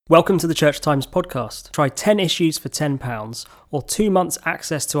Welcome to the Church Times podcast. Try 10 issues for £10 or 2 months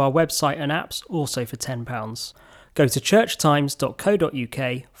access to our website and apps also for £10. Go to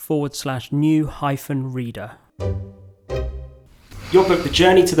churchtimes.co.uk/new-reader. Your book, The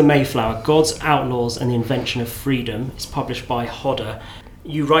Journey to the Mayflower, Gods, Outlaws and the Invention of Freedom, is published by Hodder.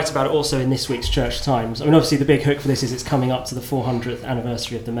 You write about it also in this week's Church Times. I mean, obviously the big hook for this is it's coming up to the 400th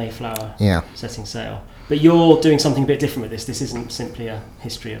anniversary of the Mayflower setting sail. But you're doing something a bit different with this. This isn't simply a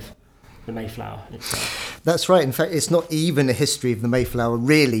history of the Mayflower itself. That's right. In fact, it's not even a history of the Mayflower,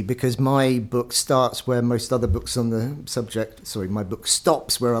 really, because my book starts where most other books on the subject... my book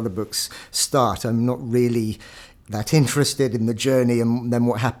stops where other books start. I'm not really that interested in the journey and then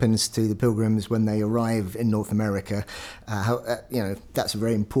what happens to the pilgrims when they arrive in North America. That's a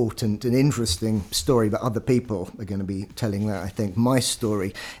very important and interesting story, but other people are going to be telling that, I think. My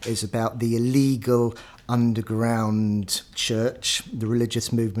story is about the illegal underground church, the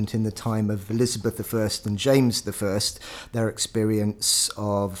religious movement in the time of Elizabeth I and James I, their experience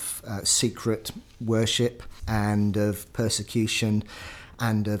of secret worship and of persecution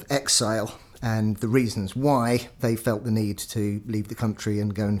and of exile, and the reasons why they felt the need to leave the country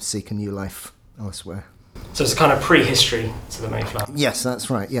and go and seek a new life elsewhere. So it's a kind of prehistory to the Mayflower. Yes,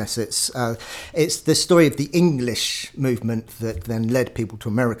 that's right. Yes, it's the story of the English movement that then led people to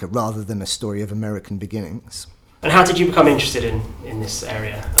America rather than a story of American beginnings. And how did you become interested in this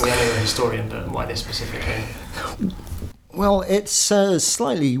area? I mean, I know you're a historian, but why this specifically? Well, it's a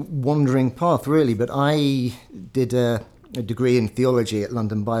slightly wandering path, really, but I did a degree in theology at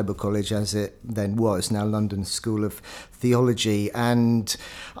London Bible College, as it then was, now London School of Theology, and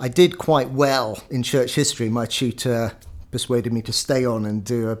I did quite well in church history. My tutor persuaded me to stay on and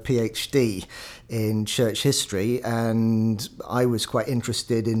do a PhD in church history, and I was quite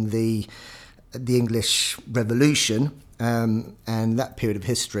interested in the English Revolution and that period of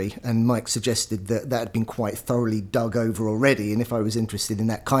history, and Mike suggested that had been quite thoroughly dug over already, and if I was interested in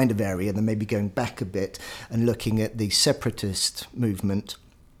that kind of area, then maybe going back a bit and looking at the Separatist movement.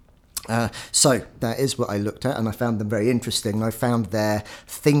 So that is what I looked at, and I found them very interesting. I found their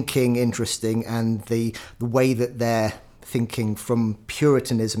thinking interesting, and the way that their thinking from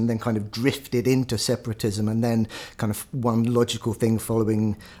Puritanism then kind of drifted into separatism, and then kind of one logical thing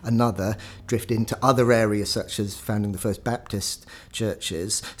following another drifted into other areas such as founding the first Baptist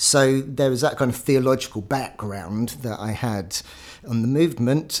churches. So there was that kind of theological background that I had on the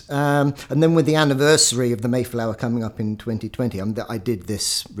movement. And then with the anniversary of the Mayflower coming up in 2020, I did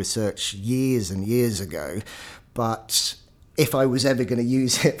this research years and years ago, but if I was ever going to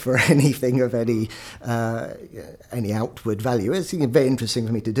use it for anything of any outward value, it's very interesting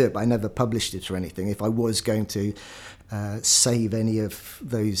for me to do it, but I never published it or anything. If I was going to save any of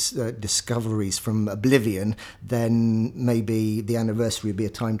those discoveries from oblivion, then maybe the anniversary would be a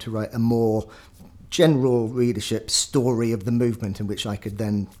time to write a more general readership story of the movement, in which I could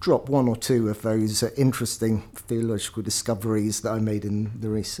then drop one or two of those interesting theological discoveries that I made in the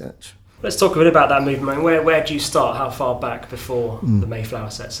research. Let's talk a bit about that movement. Where do you start? How far back before the Mayflower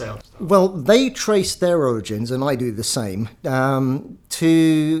set sail? Well, they trace their origins, and I do the same,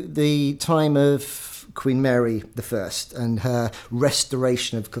 to the time of Queen Mary I and her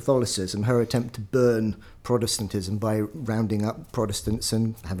restoration of Catholicism, her attempt to burn Protestantism by rounding up Protestants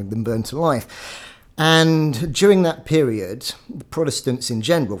and having them burned to life. And during that period, the Protestants in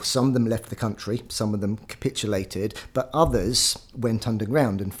general, some of them left the country, some of them capitulated, but others went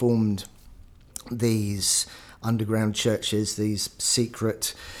underground and formed these underground churches, these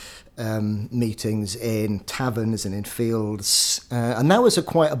secret meetings in taverns and in fields. And that was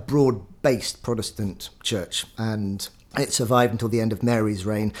quite a broad-based Protestant church, and it survived until the end of Mary's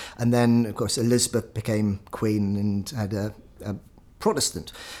reign. And then, of course, Elizabeth became queen and had a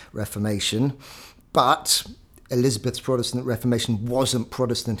Protestant Reformation. But Elizabeth's Protestant Reformation wasn't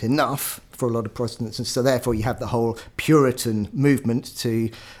Protestant enough for a lot of Protestants, and so therefore you have the whole Puritan movement to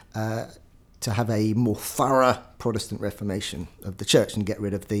have a more thorough Protestant Reformation of the church and get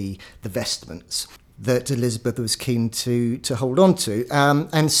rid of the vestments that Elizabeth was keen to hold on to.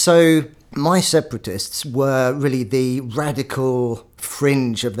 And so my separatists were really the radical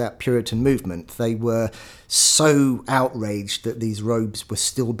fringe of that Puritan movement. They were so outraged that these robes were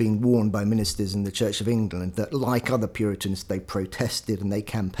still being worn by ministers in the Church of England that, like other Puritans, they protested and they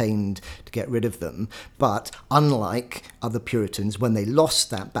campaigned to get rid of them. But unlike other Puritans, when they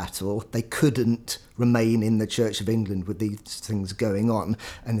lost that battle, they couldn't remain in the Church of England with these things going on.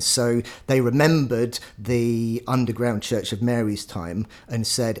 And so they remembered the underground Church of Mary's time and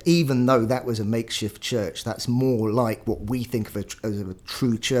said, even though that was a makeshift church, that's more like what we think of as a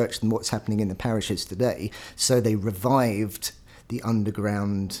true church than what's happening in the parishes today. So they revived the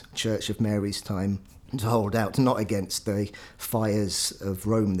underground Church of Mary's time to hold out, not against the fires of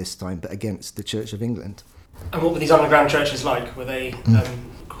Rome this time, but against the Church of England. And what were these underground churches like? Were they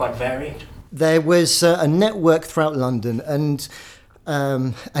quite varied? There was a network throughout London and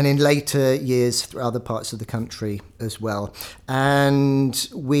in later years through other parts of the country as well. And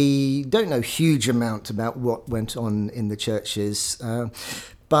we don't know a huge amount about what went on in the churches,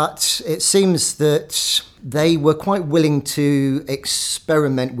 but it seems that they were quite willing to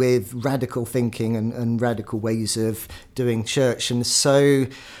experiment with radical thinking and radical ways of doing church. And so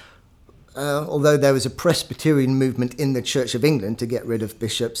although there was a Presbyterian movement in the Church of England to get rid of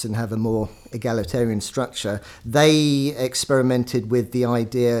bishops and have a more egalitarian structure, they experimented with the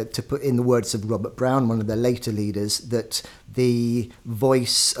idea, to put in the words of Robert Brown, one of their later leaders, that the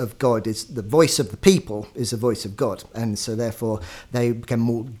voice of God is the voice of the people is the voice of God. And so therefore they became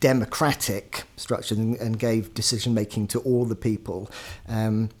more democratic structures and gave decision making to all the people.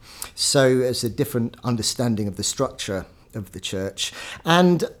 So it's a different understanding of the structure of the church.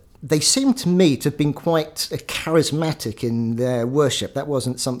 And they seem to me to have been quite charismatic in their worship. That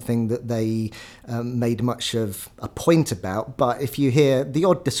wasn't something that they made much of a point about, but if you hear the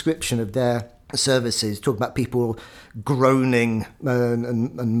odd description of their services, talk about people groaning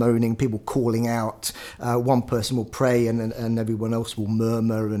and moaning, people calling out, one person will pray and everyone else will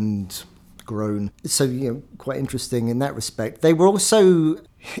murmur and groan. So, quite interesting in that respect. They were also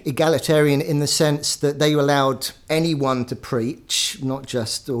egalitarian in the sense that they allowed anyone to preach, not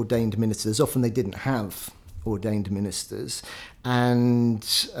just ordained ministers. Often they didn't have ordained ministers, and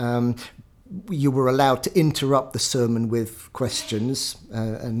you were allowed to interrupt the sermon with questions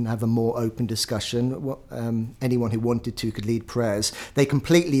and have a more open discussion. Anyone who wanted to could lead prayers. They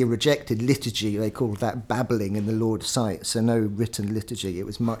completely rejected liturgy. They called that babbling in the Lord's sight, so no written liturgy. It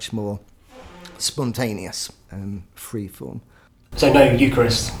was much more spontaneous and free form. So no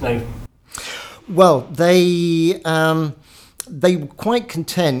Eucharist, no. Well, they were quite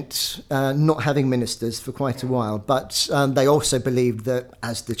content not having ministers for quite a while, but they also believed that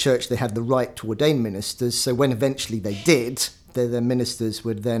as the church they had the right to ordain ministers. So when eventually they did, their ministers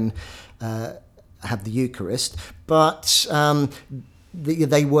would then have the Eucharist. But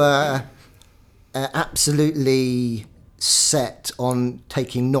they were absolutely set on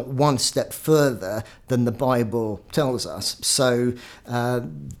taking not one step further than the Bible tells us. So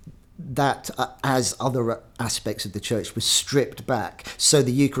that, as other aspects of the church, was stripped back. So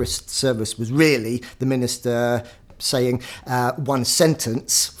the Eucharist service was really the minister saying one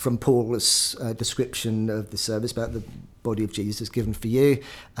sentence from Paul's description of the service about the body of Jesus given for you,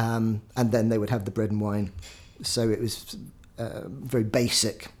 and then they would have the bread and wine. So it was very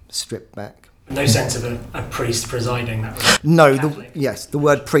basic, stripped back. No sense of a priest presiding. That was no, the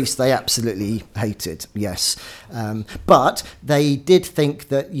word priest they absolutely hated, yes. But they did think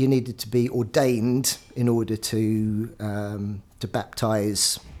that you needed to be ordained in order to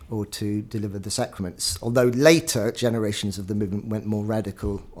baptise or to deliver the sacraments. Although later generations of the movement went more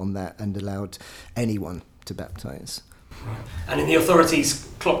radical on that and allowed anyone to baptise. And the authorities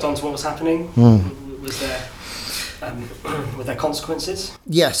clocked on to what was happening? Was there... were there consequences?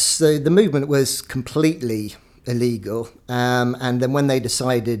 Yes, the movement was completely illegal, and then when they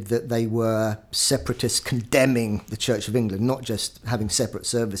decided that they were separatists condemning the Church of England, not just having separate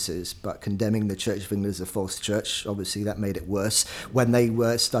services, but condemning the Church of England as a false church, obviously that made it worse. When they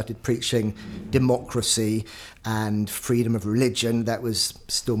started preaching democracy and freedom of religion, that was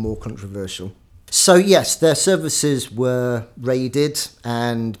still more controversial. So yes, their services were raided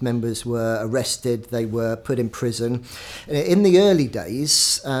and members were arrested. They were put in prison. In the early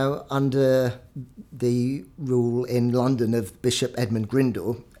days, under the rule in London of Bishop Edmund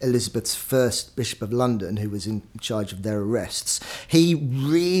Grindal, Elizabeth's first Bishop of London, who was in charge of their arrests, he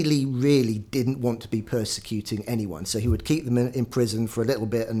really, really didn't want to be persecuting anyone. So he would keep them in prison for a little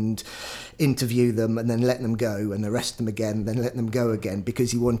bit and interview them and then let them go and arrest them again and then let them go again,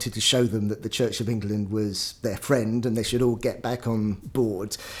 because he wanted to show them that the Church of England was their friend and they should all get back on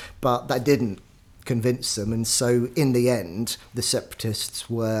board. But that didn't convince them, and so in the end the separatists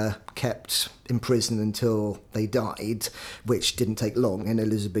were kept in prison until they died, which didn't take long in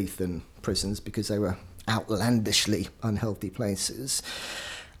Elizabethan prisons because they were outlandishly unhealthy places.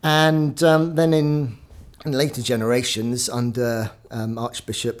 And then in later generations, under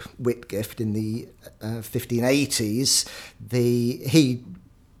Archbishop Whitgift in the 1580s, he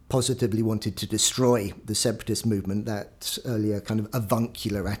positively wanted to destroy the separatist movement. That earlier kind of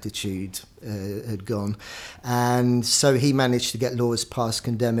avuncular attitude had gone. And so he managed to get laws passed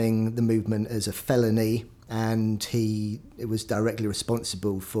condemning the movement as a felony, and it was directly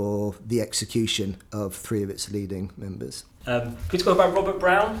responsible for the execution of 3 of its leading members. Could you talk about Robert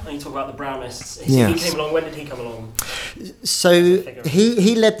Brown? And you talk about the Brownists. Yes. He came along. When did he come along? So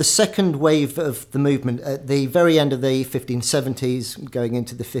he led the second wave of the movement at the very end of the 1570s, going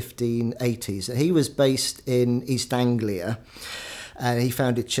into the 1580s. He was based in East Anglia, and he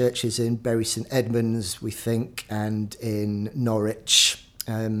founded churches in Bury St Edmunds, we think, and in Norwich.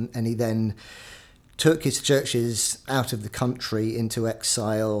 And he then took his churches out of the country into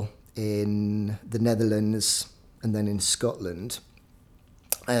exile in the Netherlands and then in Scotland.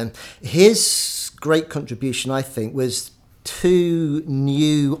 His great contribution, I think, was two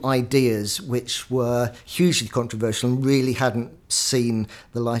new ideas which were hugely controversial and really hadn't seen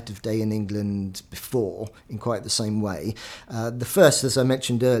the light of day in England before in quite the same way. The first, as I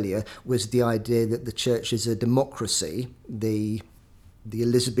mentioned earlier, was the idea that the church is a democracy. The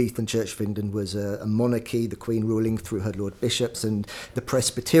Elizabethan Church of England was a monarchy, the Queen ruling through her Lord Bishops, and the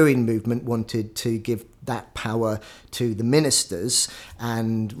Presbyterian movement wanted to give that power to the ministers.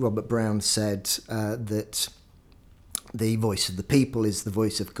 And Robert Brown said that the voice of the people is the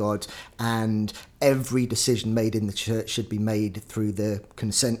voice of God, and every decision made in the church should be made through the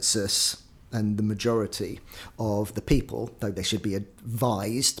consensus and the majority of the people, though they should be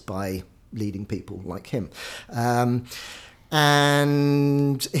advised by leading people like him.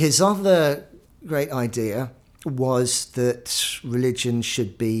 And his other great idea was that religion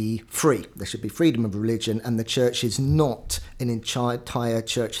should be free. There should be freedom of religion, and the church is not an entire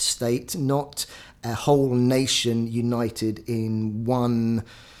church state, not a whole nation united in one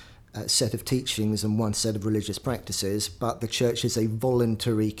set of teachings and one set of religious practices, but the church is a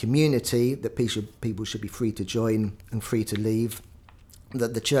voluntary community that people should be free to join and free to leave.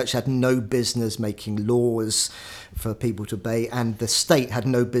 That the church had no business making laws for people to obey, and the state had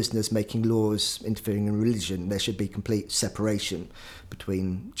no business making laws interfering in religion. There should be complete separation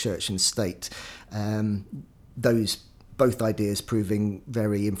between church and state. Those both ideas proving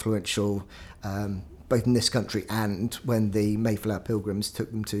very influential, both in this country and when the Mayflower Pilgrims took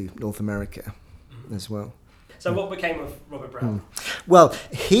them to North America as well. So what became of Robert Brown? Well,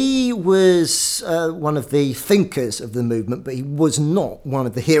 he was one of the thinkers of the movement, but he was not one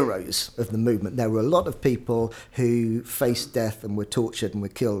of the heroes of the movement. There were a lot of people who faced death and were tortured and were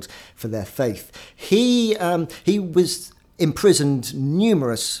killed for their faith. He was imprisoned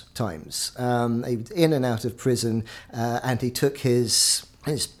numerous times. He was in and out of prison, and he took his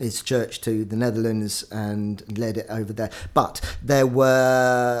church to the Netherlands and led it over there. But there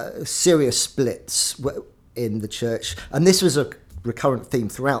were serious splits in the church, and this was a recurrent theme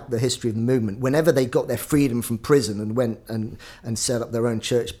throughout the history of the movement. Whenever they got their freedom from prison and went and set up their own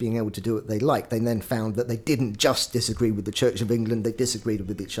church, being able to do what they liked, they then found that they didn't just disagree with the Church of England, they disagreed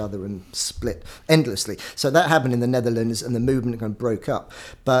with each other and split endlessly. So that happened in the Netherlands, and the movement kind of broke up.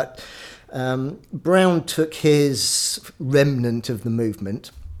 But Brown took his remnant of the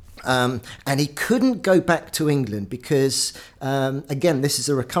movement, and he couldn't go back to England because, again, this is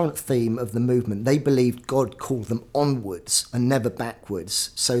a recurrent theme of the movement. They believed God called them onwards and never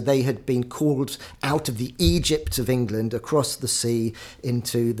backwards. So they had been called out of the Egypt of England across the sea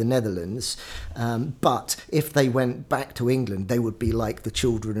into the Netherlands. But if they went back to England, they would be like the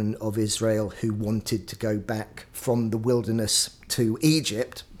children of Israel who wanted to go back from the wilderness to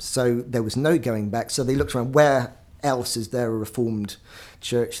Egypt. So there was no going back. So they looked around, where else is there a reformed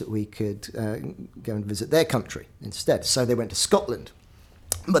church that we could go and visit their country instead? So they went to Scotland,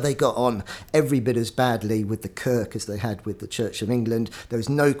 but they got on every bit as badly with the Kirk as they had with the Church of England. There was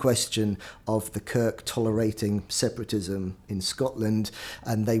no question of the Kirk tolerating separatism in Scotland,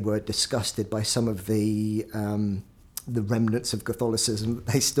 and they were disgusted by some of the remnants of Catholicism that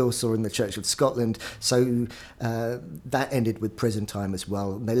they still saw in the Church of Scotland. So that ended with prison time as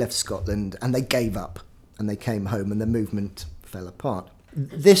well. They left Scotland and they gave up. And they came home, and the movement fell apart.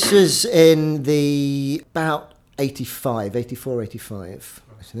 This was in the about 84, 85,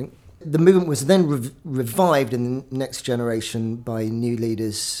 I think. The movement was then revived in the next generation by new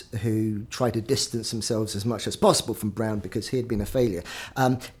leaders who tried to distance themselves as much as possible from Brown because he had been a failure.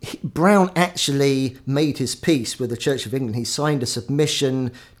 Brown actually made his peace with the Church of England. He signed a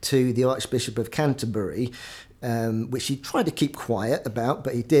submission to the Archbishop of Canterbury, which he tried to keep quiet about,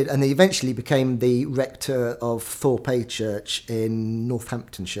 but he did, and he eventually became the rector of Thorpe Church in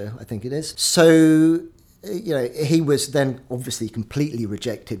Northamptonshire, I think it is. So, he was then obviously completely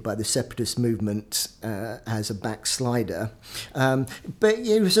rejected by the separatist movement as a backslider. But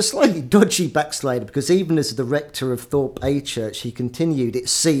he was a slightly dodgy backslider because even as the rector of Thorpe Church, he continued, it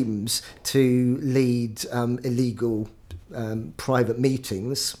seems, to lead illegal private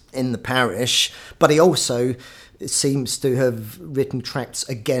meetings in the parish, but he also seems to have written tracts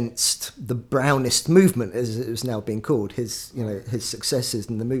against the Brownist movement, as it was now being called. His successors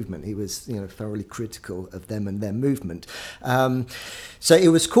in the movement, he was thoroughly critical of them and their movement. So it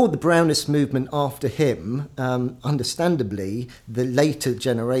was called the Brownist movement after him. Understandably, the later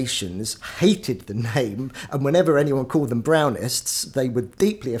generations hated the name, and whenever anyone called them Brownists, they were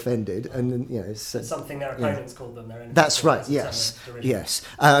deeply offended. And said something their opponents called them. That's right. Yes.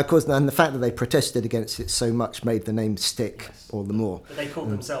 Of course, and the fact that they protested against it so much made the name stick all the more. But they called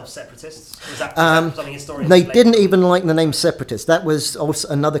themselves Separatists? Was that something historians They didn't even like the name Separatists. That was also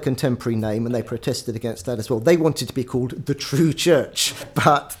another contemporary name, and they protested against that as well. They wanted to be called the True Church,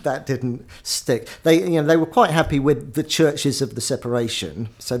 but that didn't stick. They were quite happy with the churches of the separation,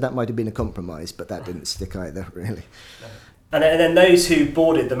 so that might have been a compromise, but that didn't stick either, really. And then those who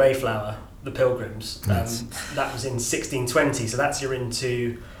boarded the Mayflower, the Pilgrims, that was in 1620, so that's you're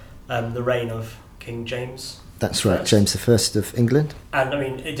into the reign of King James. That's right, James I of England. And I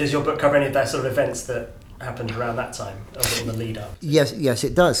mean, does your book cover any of those sort of events that happened around that time, or the lead up? Yes,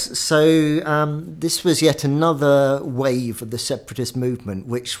 it does. So this was yet another wave of the separatist movement,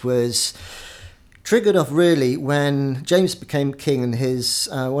 which was triggered off really when James became king, and his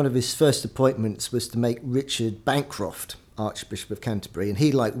one of his first appointments was to make Richard Bancroft Archbishop of Canterbury, and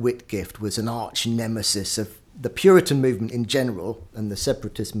he, like Whitgift, was an arch nemesis of the Puritan movement in general and the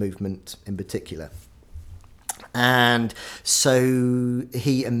separatist movement in particular. And so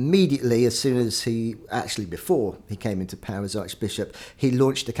he immediately, as soon as before he came into power as Archbishop, he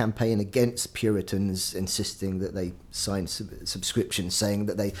launched a campaign against Puritans, insisting that they sign subscriptions saying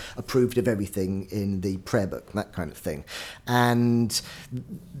that they approved of everything in the prayer book, that kind of thing. And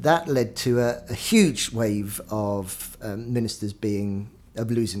that led to a huge wave of ministers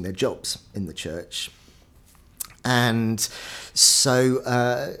losing their jobs in the church. And so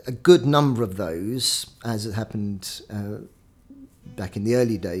a good number of those, as it happened back in the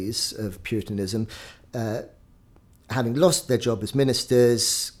early days of Puritanism, having lost their job as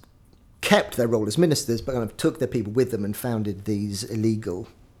ministers, kept their role as ministers, but kind of took their people with them and founded these illegal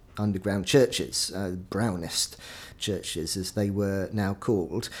underground churches, Brownist churches, as they were now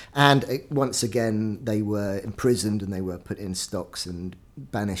called. And once again, they were imprisoned and they were put in stocks and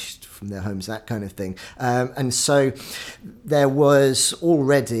banished from their homes, that kind of thing. And so there was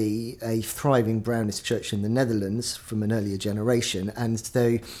already a thriving Brownist church in the Netherlands from an earlier generation. And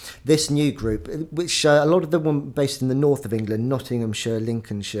so this new group, which a lot of them were based in the north of England, Nottinghamshire,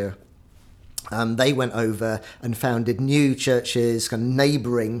 Lincolnshire, they went over and founded new churches, kind of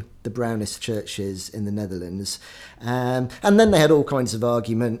neighbouring the Brownist churches in the Netherlands. And then they had all kinds of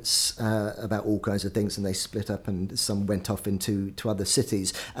arguments about all kinds of things, and they split up, and some went off into other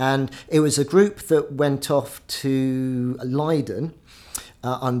cities. And it was a group that went off to Leiden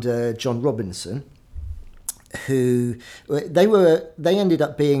under John Robinson, who they ended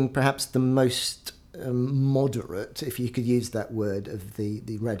up being perhaps the most moderate, if you could use that word, of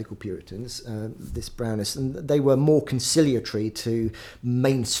the radical Puritans, this Brownist, and they were more conciliatory to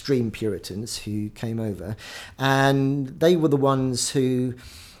mainstream Puritans who came over, and they were the ones who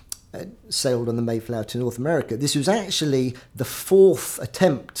sailed on the Mayflower to North America. This was actually the fourth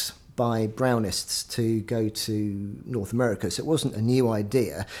attempt by Brownists to go to North America, so it wasn't a new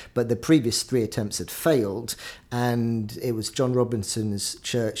idea, but the previous three attempts had failed, and it was John Robinson's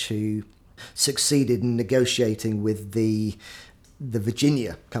church who succeeded in negotiating with the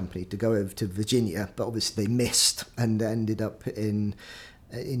Virginia company to go over to Virginia, but obviously they missed and ended up in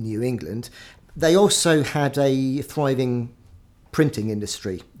New England. They also had a thriving printing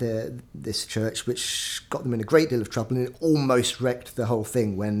industry, this church, which got them in a great deal of trouble, and it almost wrecked the whole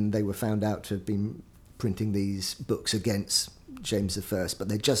thing when they were found out to have been printing these books against James I, but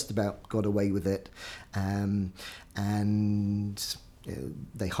they just about got away with it. And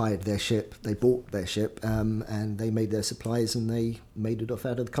they hired their ship, they bought their ship, and they made their supplies, and they made it off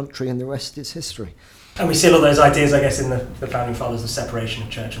out of the country, and the rest is history. And we see a lot of those ideas, I guess, in the Founding Fathers, of separation of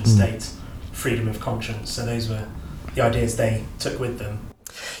church and state, freedom of conscience. So those were the ideas they took with them.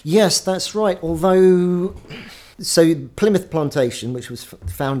 Yes, that's right. Although, so Plymouth Plantation, which was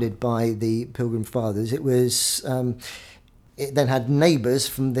founded by the Pilgrim Fathers, it was... It then had neighbours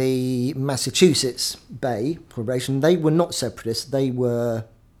from the Massachusetts Bay Corporation. They were not separatists. They were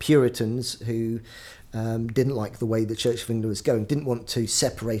Puritans who didn't like the way the Church of England was going, didn't want to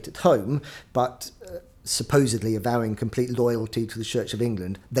separate at home, but supposedly avowing complete loyalty to the Church of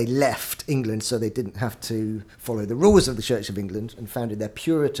England. They left England so they didn't have to follow the rules of the Church of England and founded their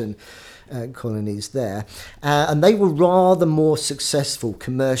Puritan colonies there. And they were rather more successful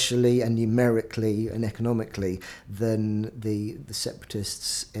commercially and numerically and economically than the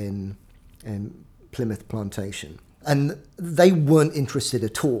separatists in Plymouth plantation. And they weren't interested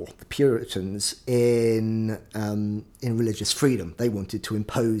at all, the Puritans, in religious freedom. They wanted to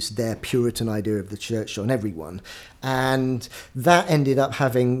impose their Puritan idea of the church on everyone. And that ended up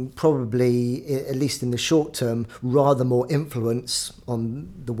having probably, at least in the short term, rather more influence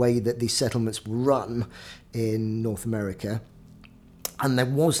on the way that these settlements were run in North America. And there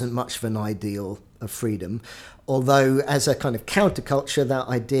wasn't much of an ideal of freedom, although as a kind of counterculture, that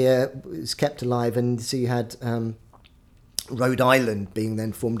idea was kept alive. And so you had Rhode Island being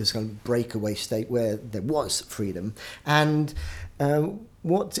then formed as a kind of breakaway state where there was freedom. And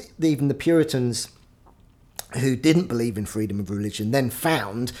what even the Puritans, who didn't believe in freedom of religion, then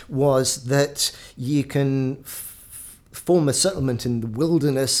found was that you can form a settlement in the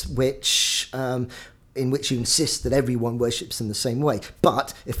wilderness in which you insist that everyone worships in the same way.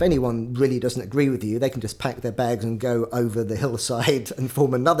 But if anyone really doesn't agree with you, they can just pack their bags and go over the hillside and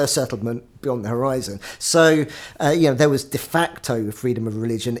form another settlement beyond the horizon. So, there was de facto freedom of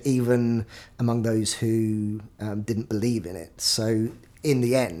religion even among those who didn't believe in it. So, in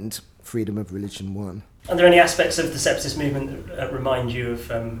the end, freedom of religion won. Are there any aspects of the Separatist movement that remind you of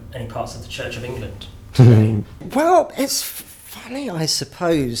any parts of the Church of England? Well, it's funny, I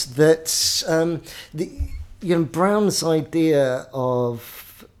suppose, that Brown's idea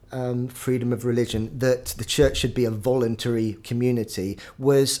of freedom of religion, that the church should be a voluntary community,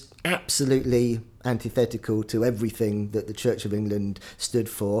 was absolutely antithetical to everything that the Church of England stood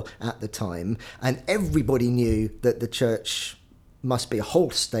for at the time. And everybody knew that the church must be a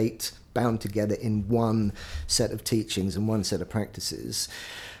whole state bound together in one set of teachings and one set of practices.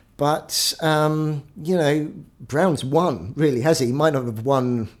 But, Brown's won, really, has he? He might not have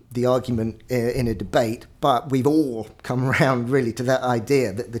won the argument in a debate, but we've all come around, really, to that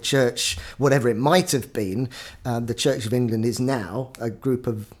idea that the church, whatever it might have been, the Church of England is now a group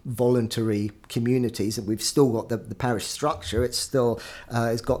of voluntary communities, and we've still got the parish structure. It's still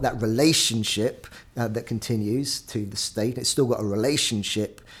it's got that relationship that continues to the state. It's still got a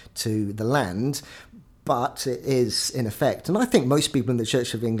relationship to the land. But it is, in effect, and I think most people in the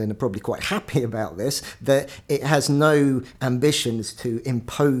Church of England are probably quite happy about this, that it has no ambitions to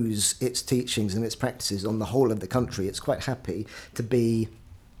impose its teachings and its practices on the whole of the country. It's quite happy to be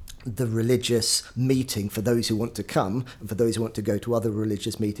the religious meeting for those who want to come, and for those who want to go to other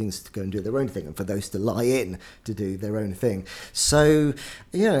religious meetings to go and do their own thing, and for those to lie in to do their own thing. So,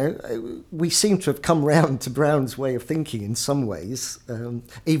 we seem to have come round to Brown's way of thinking in some ways,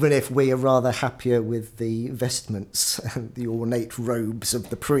 even if we are rather happier with the vestments and the ornate robes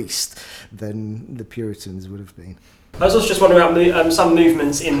of the priest than the Puritans would have been. I was also just wondering about some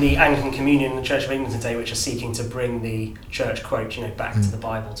movements in the Anglican Communion and the Church of England today, which are seeking to bring the church quote, back to the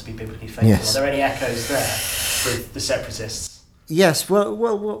Bible to be biblically faithful. Yes. Are there any echoes there with the Separatists? Yes. Well,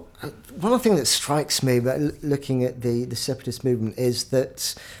 one of the things that strikes me about looking at the Separatist movement is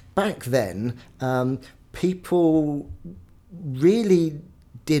that back then, people really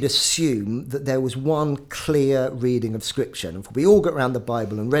did assume that there was one clear reading of Scripture. And if we all got around the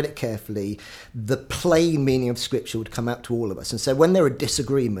Bible and read it carefully, the plain meaning of Scripture would come out to all of us. And so when there are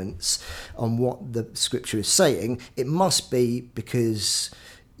disagreements on what the Scripture is saying, it must be because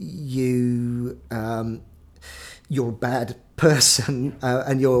you're a bad person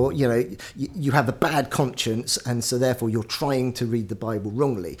and you have a bad conscience, and so therefore you're trying to read the Bible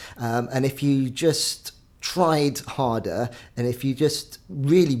wrongly. And if you just tried harder, and if you just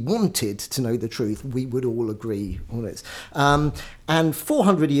really wanted to know the truth, we would all agree on it. And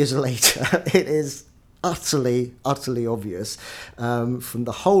 400 years later, it is utterly obvious from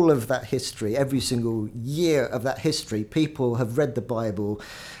the whole of that history, every single year of that history, people have read the Bible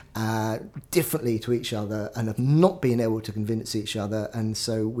differently to each other and have not been able to convince each other, and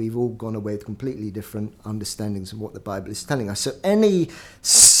so we've all gone away with completely different understandings of what the Bible is telling us. So any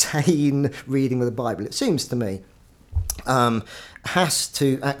sane reading of the Bible, it seems to me, has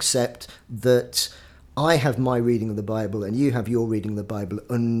to accept that I have my reading of the Bible and you have your reading of the Bible,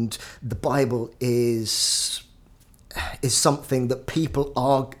 and the Bible is something that people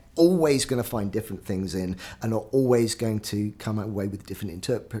are always going to find different things in and are always going to come away with different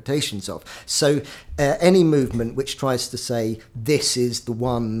interpretations of. So any movement which tries to say this is the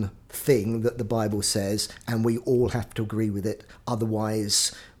one thing that the Bible says and we all have to agree with it,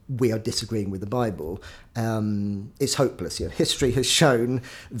 otherwise we are disagreeing with the Bible, is hopeless. History has shown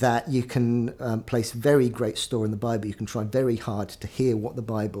that you can place very great store in the Bible. You can try very hard to hear what the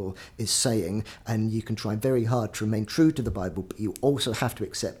Bible is saying, and you can try very hard to remain true to the Bible, but you also have to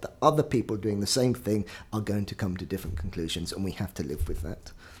accept that other people doing the same thing are going to come to different conclusions, and we have to live with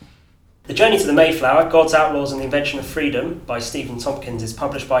that. The Journey to the Mayflower, God's Outlaws and the Invention of Freedom by Stephen Tomkins is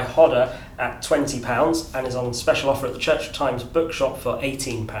published by Hodder at £20 and is on special offer at the Church Times bookshop for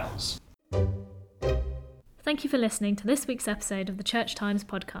 £18. Thank you for listening to this week's episode of the Church Times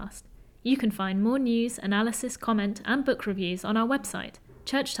podcast. You can find more news, analysis, comment and book reviews on our website,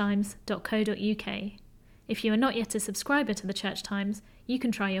 churchtimes.co.uk. If you are not yet a subscriber to the Church Times, you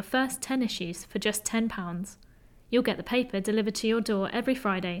can try your first 10 issues for just £10. You'll get the paper delivered to your door every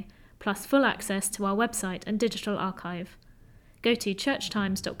Friday, plus full access to our website and digital archive. Go to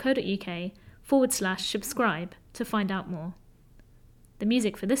churchtimes.co.uk/subscribe to find out more. The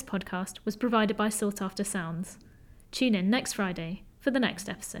music for this podcast was provided by Sought After Sounds. Tune in next Friday for the next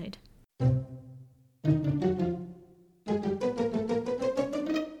episode.